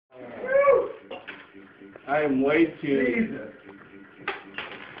I am way too. Jesus.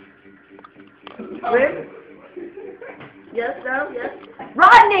 Ribs? Yes, no, yes.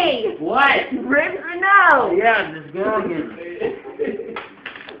 Rodney! What? Ribs or no? Yeah, this girl again.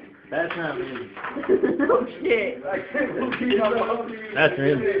 That's not me. No shit. That's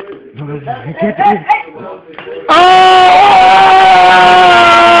him. Oh!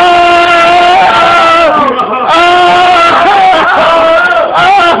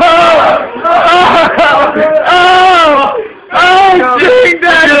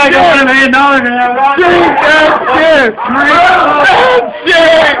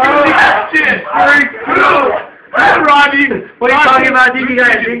 Rodney, what are you talking about? You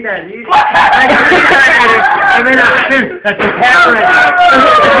gotta drink that. That's a camera.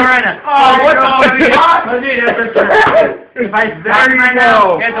 Oh, what the fuck? If I start right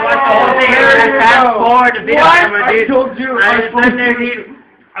now, you have to watch the whole thing and fast forward the video camera, dude. I told you. I was sitting there, dude.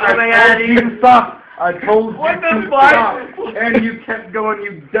 Oh my god, dude. Stop. I told you What the to fuck? stop. And you kept going,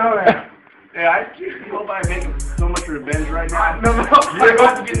 you dumbass. Hey, I hope I make so much revenge right now. No, You're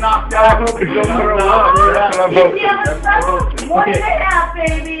about to get knocked out. Don't throw up. That's what I'm hoping. One and a half,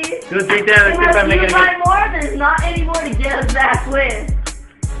 baby. Go drink that. Let's see if I make it Unless you buy again. more, there's not any more to get us back with.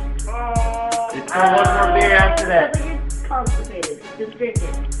 It's one more beer after that. It's constipated. Just drink it.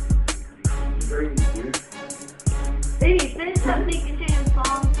 Drink, dude. Baby, finish that Drinkin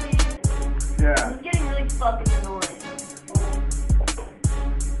song, please. Yeah. It's getting really fucking annoying.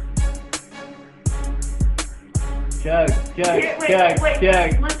 Chug, chug, Here, wait, chug, wait, chug,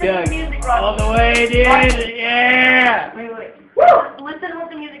 listen to chug. the music, Rodney. All the way, dude. Yeah. Wait. Woo! Listen to what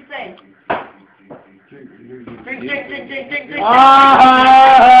the music's saying. Drink. Oh!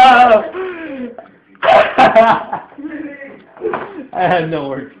 I have no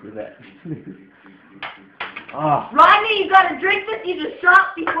words for that. Oh, Rodney, you gotta drink this. You just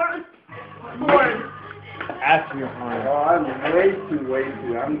shot before it was poured. after your heart. Oh, I'm way too.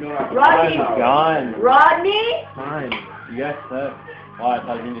 I'm going to Rodney. I'm gone. Rodney? Fine. You guys suck. Oh, I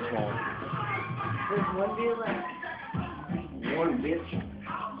thought you just won. There's one beer left. One bitch.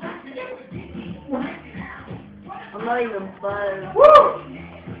 I'm not even buzzed. Woo!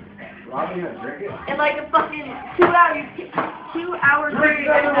 Robbie, you gonna drink it? In like a fucking 2 hours. 2 hours. Drink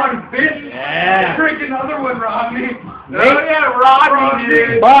another one, bitch! Yeah. Drink another one, Rodney! Oh yeah, Rodney,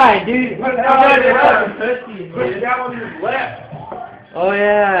 dude. Bye, dude. Put that one just left. Oh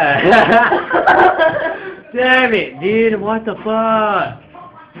yeah. Damn it, dude. What the fuck?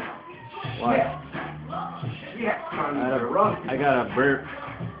 What? Yeah, I got a burp.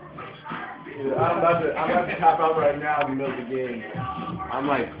 Dude, I'm about to tap out right now in the middle of the game. I'm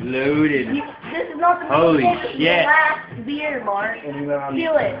like loaded. This is not the Holy this is the shit. last beer, Mark. And then I'm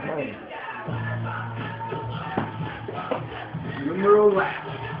Feel it. Number last.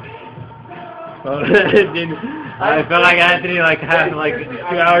 Oh, dude, I felt like Anthony like had like 2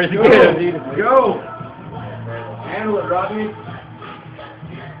 hours ago, dude. Go! Handle it, Rodney.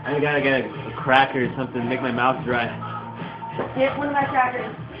 I gotta get a cracker or something to make my mouth dry. Get one of my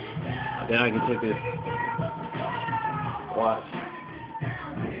crackers. Then I can take this. Watch.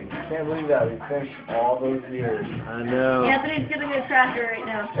 Can't believe that. We finished all those years. I know. Anthony's getting a cracker right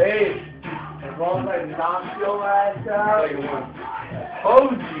now. Hey! As long as I knocked your ass out.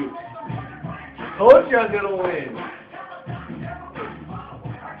 Told you. Told you I was gonna win.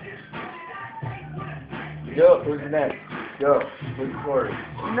 Go, who's next? Go. Who's forward?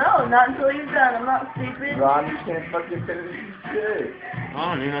 No, not until you're done. I'm not stupid. Ron, you can't fucking finish this shit.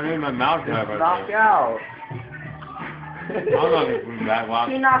 Oh, dude, I need my mouth dry. Just knock out. I'm not gonna put it back. Wow.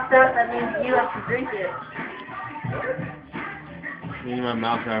 If you knocked out, that means you have to drink it. I need my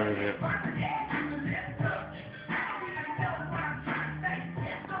mouth dry with it.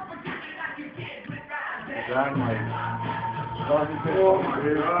 I'm like,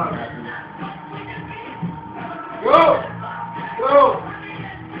 Go!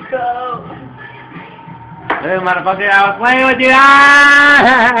 Go. Hey, motherfucker, I was playing with you. Ah!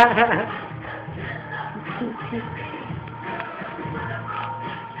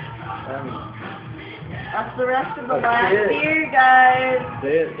 That's the rest of the last beer, guys.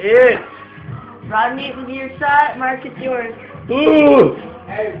 That's it. Rodney, with your shot, Mark, it's yours. Ooh!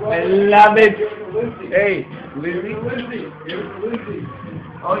 Hey, bro. I love it. Hey, Lizzie. Lizzie.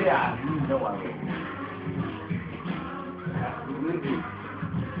 Oh, yeah. You know I will. Lizzie.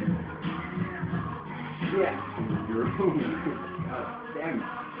 Yeah. God damn it.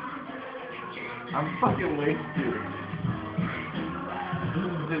 I'm fucking wasted. This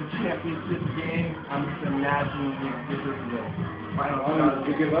is the championship game. I'm just imagining this is the final shot.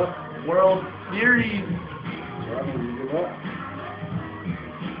 You give up? World Series. You give up?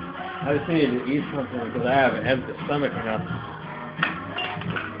 I just need to eat something because I have an empty stomach now.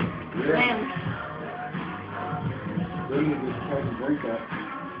 Man.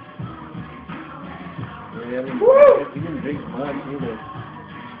 Yeah, you didn't drink much either.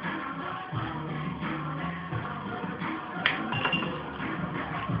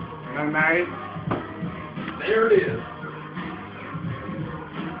 Good night. There it is.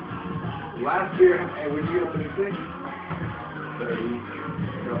 Last beer, hey, would you go 36? 30.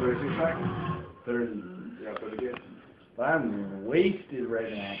 You go 36 seconds? 30. Yeah, 30 good. I'm wasted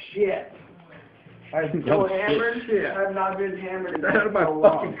right now. Shit. I'm so hammered. Shit. I've not been hammered in out of my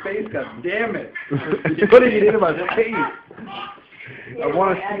fucking face, god damn it. You're putting it into my face. I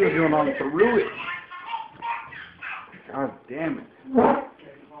want to see what's going on through it. God damn it.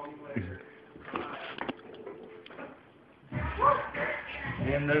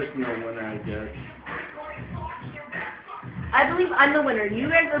 And there's no winner, I guess. I believe I'm the winner. You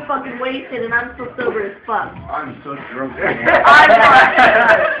guys are fucking wasted and I'm still sober as fuck. I'm so drunk. I'm not.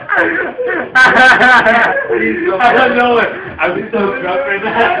 I don't know it. I was so drunk right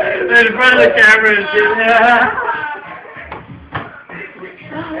now. They're in front of the camera and shit.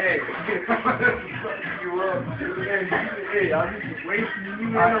 Hey, hey, I'm just wasting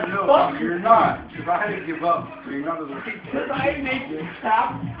you. I don't know. You're not. Because I had to give up. So you're not as wasted. Because I make you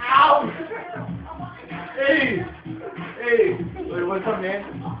stop. Ow! Hey! Hey! Wait, what's up, man?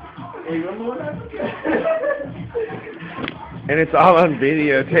 Hey, you remember what happened? And it's all on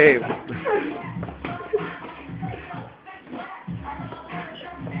videotape.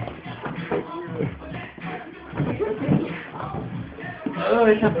 Oh,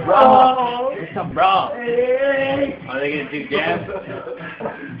 it's a bra. It's a bra. Hey! Are they going to do gas?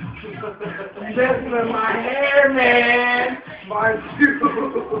 Messing with my hair, man! My shoe!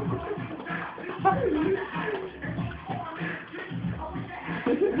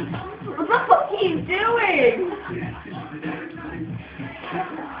 What the fuck are you doing?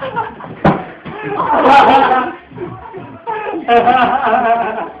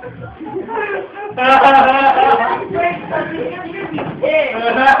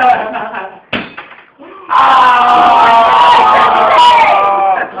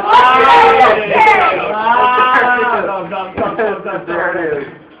 There it is.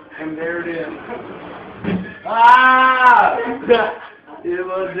 And there it is. Ah! It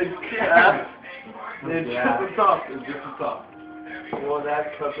was a cup. It's just the top. It's just the top. Well, that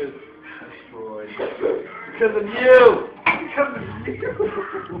cup is destroyed. Because of you! Because of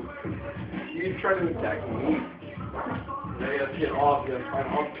you! You tried to attack me. Now you have to get off. You have to find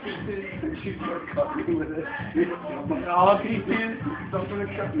all pieces. You start cutting me with it. All pieces. Something to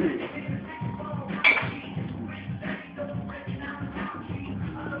cut me.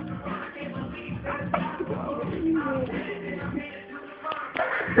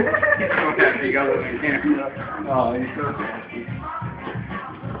 He got it in camera. Oh, he's so nasty.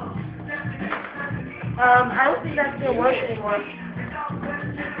 I don't think that's gonna work anymore.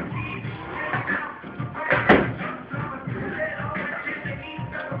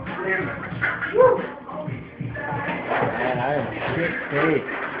 Man, I am sick face.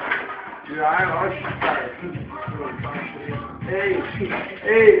 Dude, I'm Hey,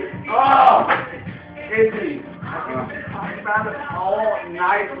 hey, oh! Anthony, I've been talking about it all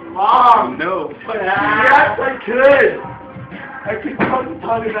night long. No. Yes, I could. I could talking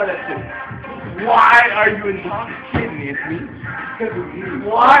about that shit. Why are you intoxicating, Anthony?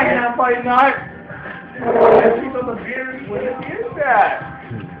 Why have I not? People the beers, when the beer's at?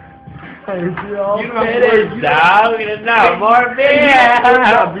 Finish, dog. No, more beer.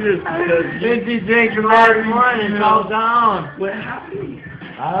 Did you drink your last one? It's all gone. What happened?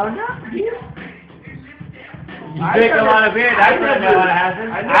 I don't know. Beer. You drink a lot of beer, that's what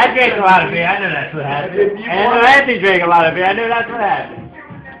happened. I drink a lot of beer, I know that's what happened. And Anthony drank a lot of beer, I know that's what happened.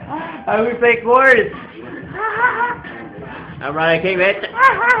 I would play chords. I'm Ronnie King, bitch.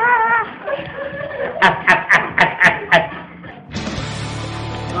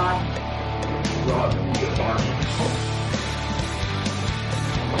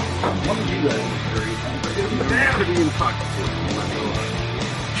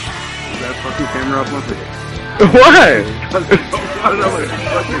 That fucking camera off my face. Why?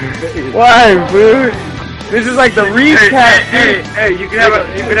 Why, food? This is like the recap. Hey, you can have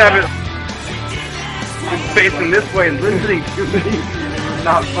it facing this way and listening to me,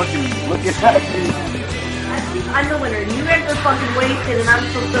 not fucking looking at me. I'm the winner. You guys are fucking wasted and I'm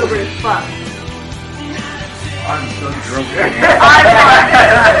still sober as fuck. I'm so drunk.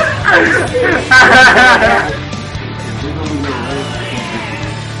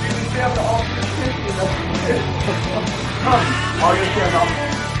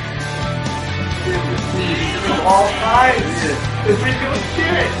 All time. This video was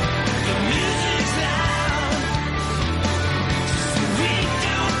shit.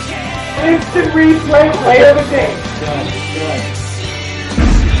 Instant replay, play of the day.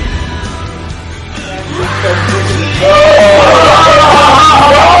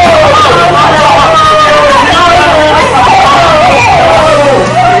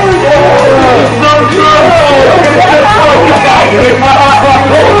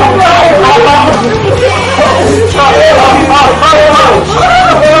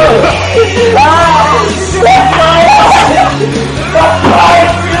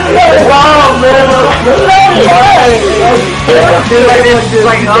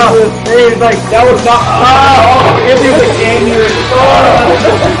 It's like, that was not, if it was angry,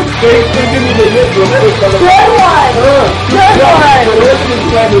 give me the hit real quick. Good one! Good one!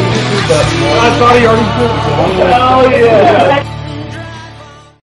 I thought he already did. Oh yeah!